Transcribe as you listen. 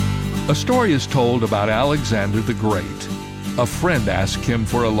A story is told about Alexander the Great. A friend asked him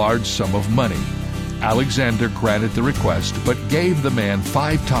for a large sum of money. Alexander granted the request, but gave the man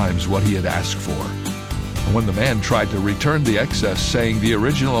 5 times what he had asked for. When the man tried to return the excess, saying the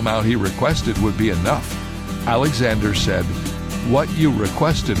original amount he requested would be enough, Alexander said, "What you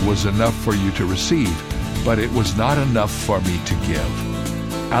requested was enough for you to receive, but it was not enough for me to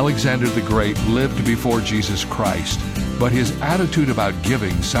give." Alexander the Great lived before Jesus Christ, but his attitude about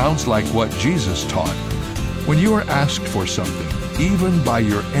giving sounds like what Jesus taught. When you are asked for something, even by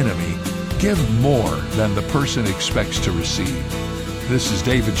your enemy, give more than the person expects to receive. This is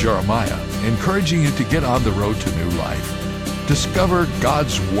David Jeremiah, encouraging you to get on the road to new life. Discover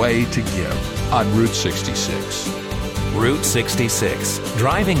God's way to give on Route 66. Route 66,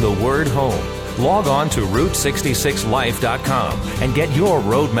 driving the word home. Log on to Route66Life.com and get your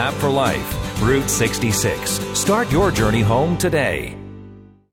roadmap for life. Route 66. Start your journey home today.